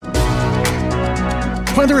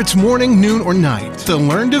Whether it's morning, noon, or night, the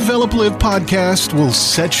Learn, Develop, Live podcast will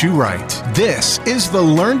set you right. This is the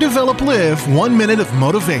Learn, Develop, Live 1 Minute of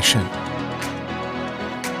Motivation.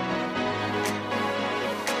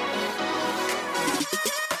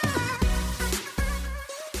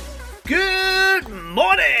 Good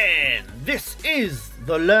morning! This is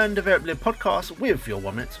the Learn, Develop, Live podcast with your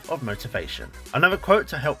 1 minute of motivation. Another quote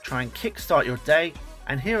to help try and kickstart your day,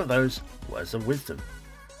 and here are those words of wisdom.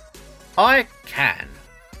 I can.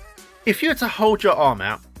 If you were to hold your arm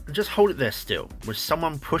out and just hold it there still, with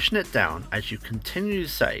someone pushing it down as you continue to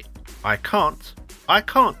say, I can't,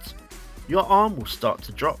 your arm will start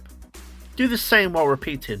to drop. Do the same while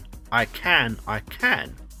repeating, I can,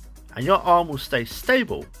 and your arm will stay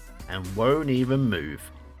stable and won't even move.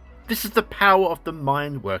 This is the power of the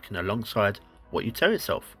mind working alongside what you tell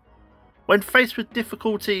yourself. When faced with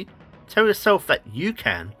difficulty, tell yourself that you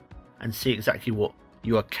can and see exactly what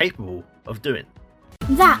you are capable of doing.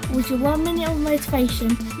 That was your 1 minute of motivation.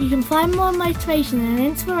 You can find more motivation and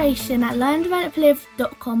inspiration at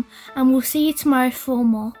learndeveloplive.com, and we'll see you tomorrow for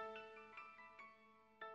more.